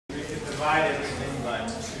divide everything by 2.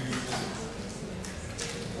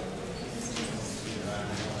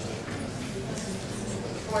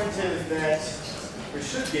 The point is that we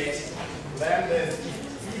should get lambda is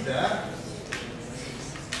either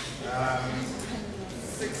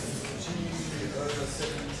 6g over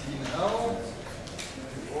 17L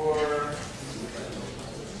or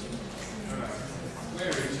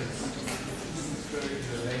where reaches. Go to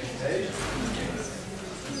the later page.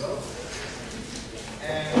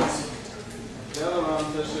 And the other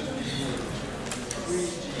answer should be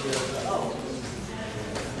 3g over L.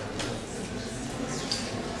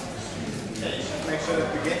 Okay, just make sure that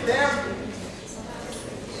we get there.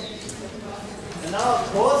 And now, of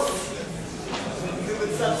course, we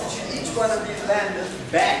would substitute each one of these lambdas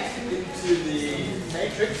back into the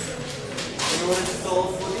matrix in order to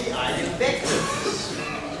solve for the eigenvectors.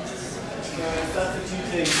 So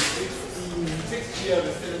substituting 6g over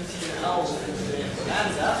 17L into the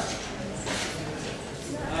lambda.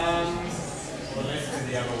 Well, let's do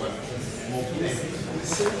the other one. More plain.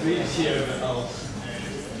 3g over L.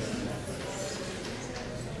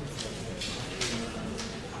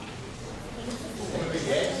 What do we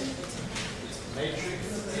get? Matrix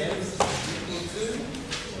M is equal to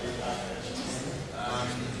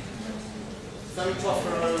some top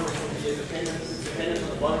row will be dependent on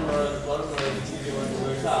the bottom row. The bottom row is the easy one to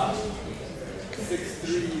work out. 6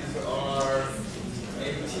 3s are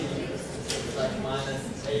 18. It's like minus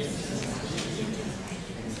 8g.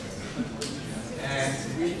 And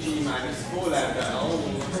 3g minus 4 lambda L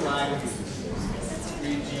will look like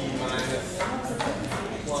 3g minus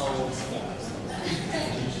 12.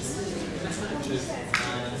 Which is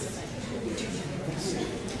minus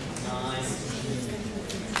 9.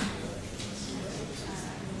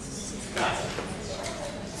 Right.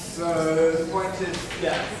 So the point is,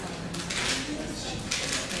 yeah.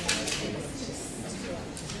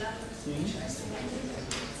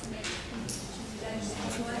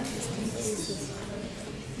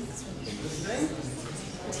 Listening?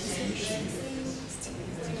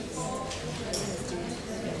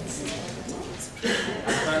 I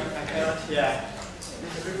cannot hear.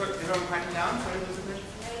 Everyone writing down? Sorry, what was the question?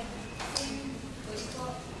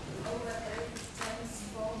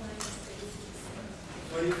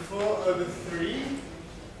 24 over 3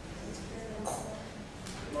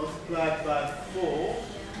 multiplied by 4.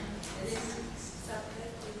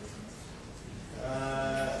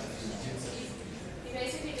 You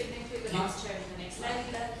basically didn't include the last term in the next line.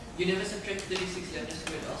 You never subtract 36 lambda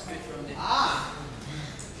squared or straight from there. Ah!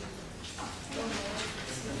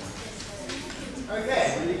 Okay,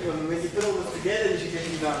 when you put all this together, you should get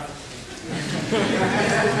them done.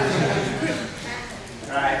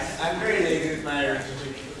 Right, I'm very lazy with my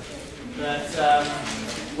arithmetic. But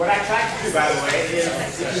what I try to do, by the way, is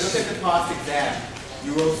if you look at the past exam,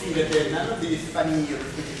 you will see that there are none of these funny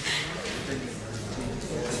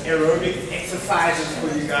aerobic exercises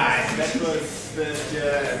for you guys. That was first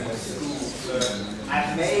year in school. So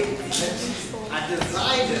I've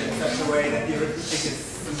designed it in such a way that the arithmetic is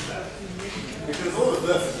simpler. Because all of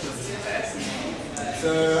this is just tests.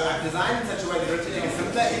 So I've designed in such a way that arithmetic is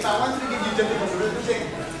simpler. If I wanted to give you difficult arithmetic,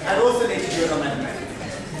 I'd also need to do it on mathematics.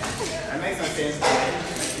 That makes no sense.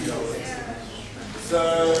 So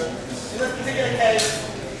in this particular case,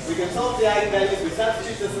 we can solve the eigenvalues. We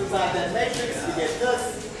substitute this inside that matrix. We get this.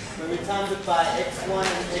 When we times it by x1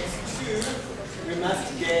 and x2, we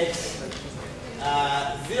must get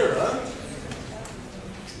 0.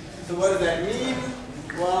 So what does that mean?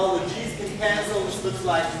 Well, the g's can cancel. This looks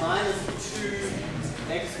like minus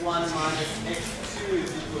 2x1 minus x2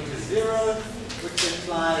 is equal to 0, which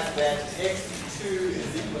implies that x2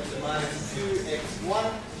 is equal to minus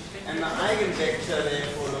 2x1, and the eigenvector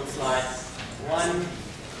therefore looks like 1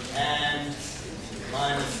 and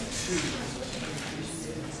minus 2.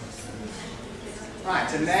 Right,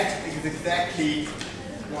 and that is exactly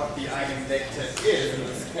what the eigenvector is in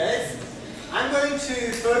this case. I'm going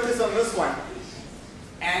to focus on this one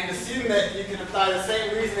and assume that you can apply the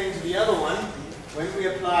same reasoning to the other one. When we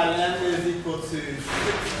apply lambda is equal to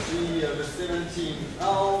 6g over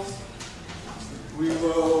 17L, we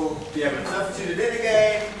will be able to substitute it in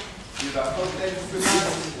again, use our cosine,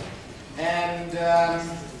 and the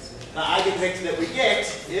eigenvector that we get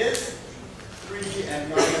is 3 and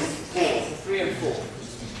minus 4, so 3 and 4.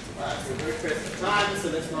 Right, so we're very pressed for time, so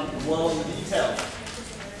let's not dwell on the details.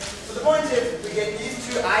 So the point is, we get these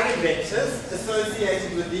two eigenvectors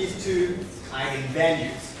associated with these two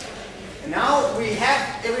eigenvalues. And now we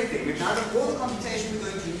have everything. We've now done all the computation we're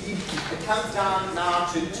going to need. It comes down now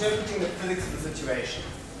to interpreting the physics of the situation.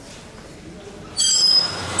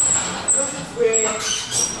 This is where,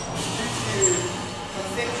 due to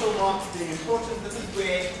conceptual marks being important, this is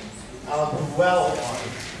where I'll dwell on.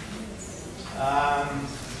 I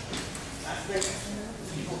think it's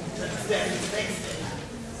important to understand this next step.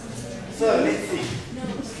 So let's see.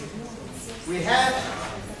 We have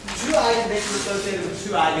two eigenvectors associated with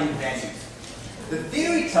two eigenvalues. The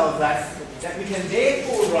theory tells us that we can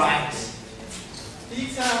therefore write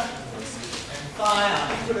theta and phi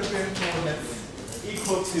are equilibrium coordinates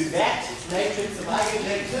equal to that matrix of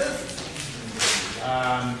eigenvectors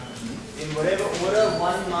in whatever order,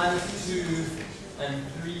 1, minus 2, and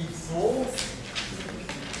 3, 4,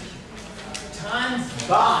 times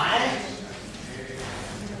by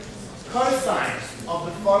cosine of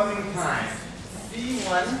the following kind.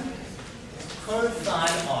 C1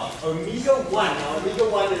 cosine of omega 1. Now omega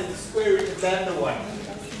 1 is the square root of lambda 1.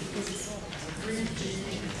 3g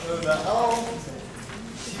over L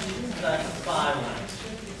t plus phi 1.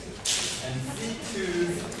 And C2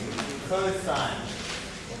 cosine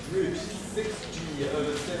of root 6g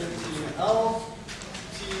over 17L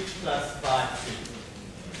t plus phi 2.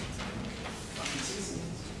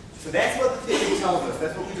 So that's what the theory tells us.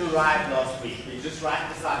 That's what we derived last week. We just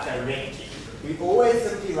write this out directly. We always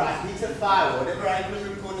simply write theta phi, or whatever our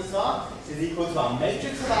equilibrium coordinates are, is equal to our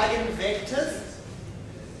matrix of eigenvectors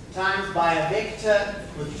times by a vector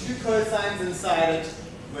with two cosines inside it,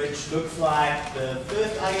 which looks like the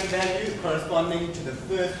first eigenvalue corresponding to the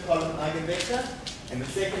first column eigenvector, and the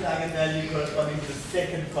second eigenvalue corresponding to the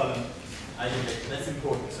second column eigenvector. That's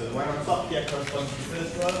important. So the one on top here corresponds to the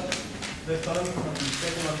first row. First column, and the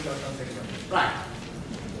second one goes on second one. Right.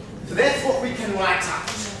 So that's what we can write out.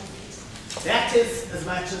 That is as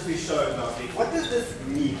much as we showed last week. What does this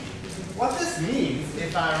mean? What this means,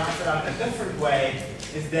 if I write it out in a different way,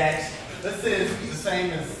 is that this is the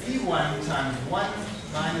same as C1 times 1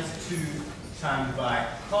 minus 2 times by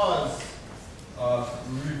cos of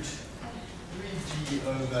root 3g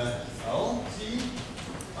over L t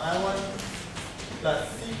by 1 plus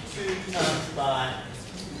C2 times by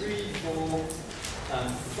 3, 4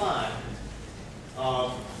 times phi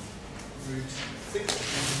of root 6,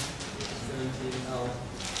 17L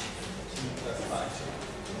t plus phi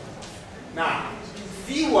 2. Now,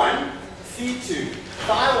 C1, C2,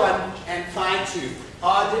 phi 1, and phi 2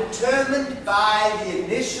 are determined by the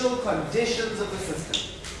initial conditions of the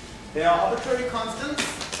system. They are arbitrary constants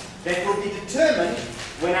that will be determined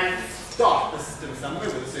when I start the system somewhere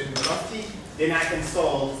with a certain velocity, then I can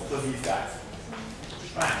solve for these guys.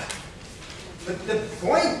 Right. But the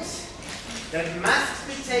point that must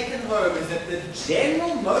be taken home is that the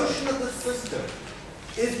general motion of the system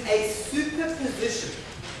is a superposition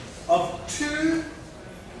of two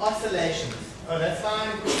oscillations. Oh, that's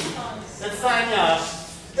fine. That's fine, yeah.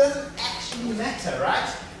 It doesn't actually matter,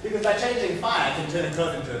 right? Because by changing phi, I can turn a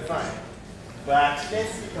cos into a phi. But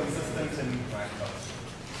let's be consistent and write cos.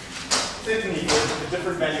 Certainly, with a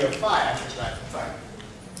different value of phi, I should write phi.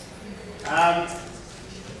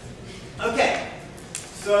 Okay,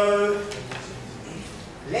 so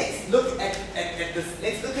let's look at this.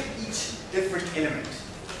 Let's look at each different element.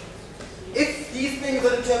 If these things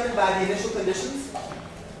are determined by the initial conditions,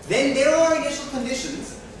 then there are initial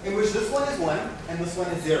conditions in which this one is 1 and this one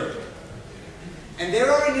is 0. And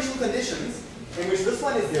there are initial conditions in which this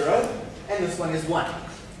one is 0 and this one is 1.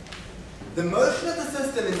 The motion of the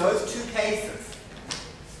system in those two cases,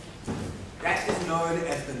 that is known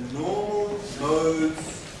as the normal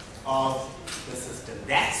modes of the system.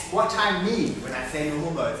 That's what I mean when I say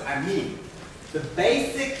normal modes. I mean the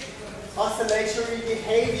basic oscillatory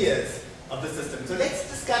behaviors of the system. So let's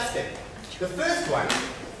discuss them. The first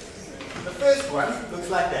one looks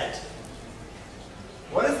like that.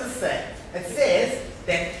 What does this say? It says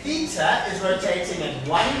that theta is rotating at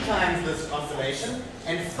 1 times this oscillation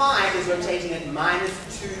and phi is rotating at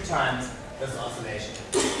minus 2 times this oscillation.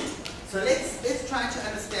 So let's try to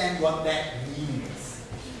understand what that means.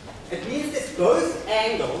 It means that both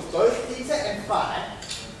angles, both theta and phi,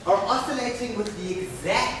 are oscillating with the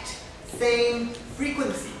exact same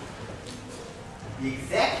frequency. The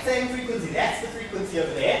exact same frequency, that's the frequency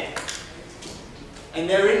over there. And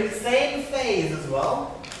they're in the same phase as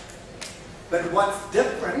well. But what's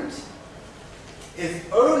different is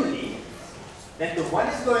only that the one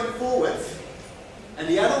is going forwards and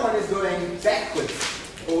the other one is going backwards,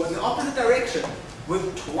 or in the opposite direction,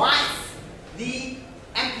 with twice the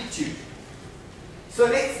amplitude. So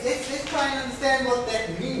let's try and understand what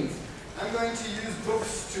that means. I'm going to use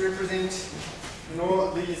books to represent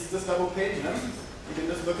this double pendulum. You can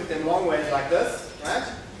just look at them long ways like this, right?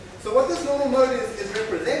 So what this normal mode is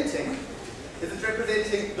representing is it's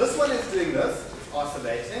representing, this one is doing this, it's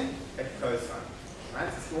oscillating at cosine. Right?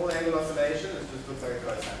 It's a small angle oscillation, it just looks like a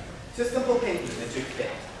cosine. It's a simple pendulum that you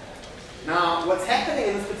expect. Now, what's happening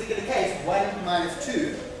in this particular case, 1 minus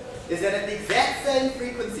 2, is that at the exact same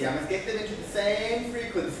frequency, I must get them into the same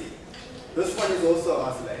frequency. This one is also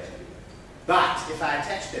oscillating. But if I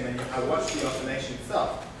attach them and I watch the oscillation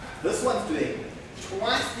itself, this one's doing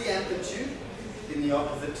twice the amplitude in the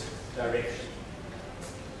opposite direction.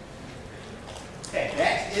 Okay,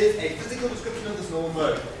 that is a physical description of this normal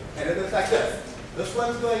mode. And it looks like this. This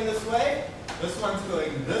one's going this way, this one's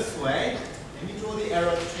going this way. Let me draw the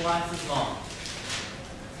arrow twice as long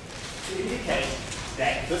to indicate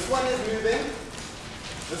that this one is moving,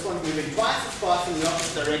 this one's moving twice as fast in the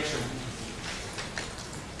opposite direction.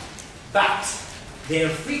 But their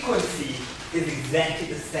frequency is exactly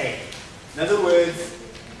the same. In other words,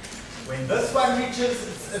 when this one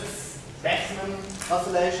reaches its maximum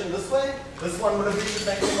oscillation this way, this one would have reached its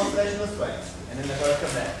maximum oscillation this way. And then they both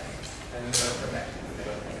come back. And then they both come back. And they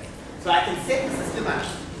both come back. So I can set the system up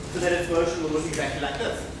so that its motion will look exactly like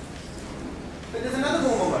this. But there's another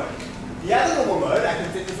normal mode. The other normal mode, I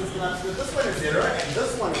can set the system up so that this one is 0 and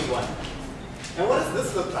this one is 1. And what does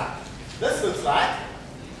this look like? This looks like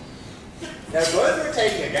they're both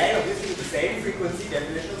rotating again, obviously with the same frequency,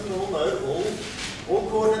 definition of the normal mode, all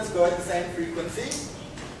coordinates go at the same frequency,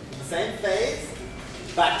 with the same phase,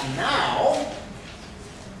 but now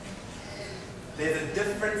there's a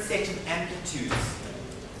different set of amplitudes.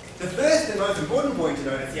 The first and most important point to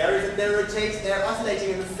notice here is that they're oscillating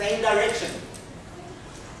in the same direction.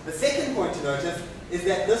 The second point to notice is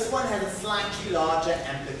that this one has a slightly larger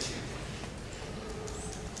amplitude.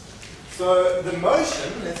 So the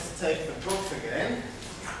motion, let's take the books again.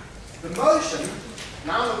 The motion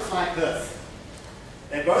now looks like this.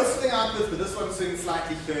 They both swing outwards, but this one swings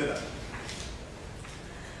slightly further.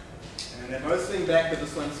 And they both swing back, but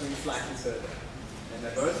this one swings slightly further. And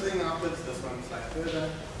they both swing outwards, this one slightly further,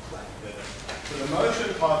 slightly further. So the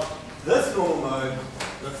motion of this normal mode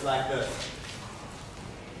looks like this.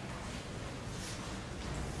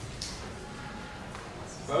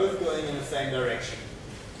 Both going in the same direction.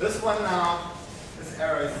 This one now, this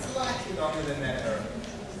arrow is slightly longer than that arrow.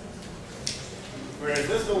 Whereas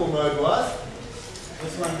this normal mode was,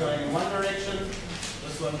 this one going in one direction,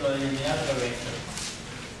 this one going in the other direction.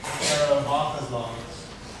 This arrow half as long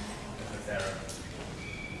as this arrow.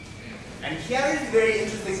 And here is the very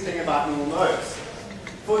interesting thing about normal modes.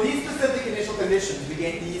 For these specific initial conditions, we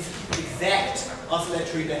get these exact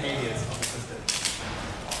oscillatory behaviors of the system.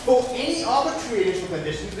 For any arbitrary initial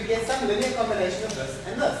conditions, we get some linear combination of this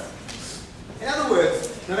and this. In other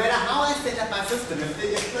words, no matter how I set up my system,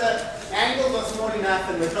 if the angles are small enough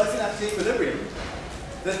and we're close enough to equilibrium,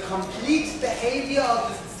 the complete behavior of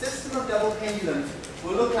the system of double pendulums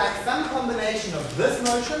will look like some combination of this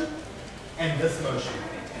motion and this motion,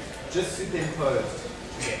 just superimposed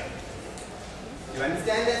together. You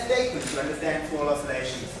understand that statement, you understand small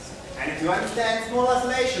oscillations. And if you understand small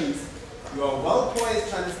oscillations, you are well poised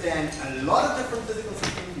to understand a lot of different physical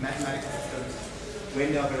systems, mathematical systems,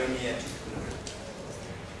 when they are going near to equilibrium.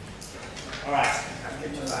 Alright, I'm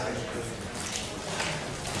getting to that.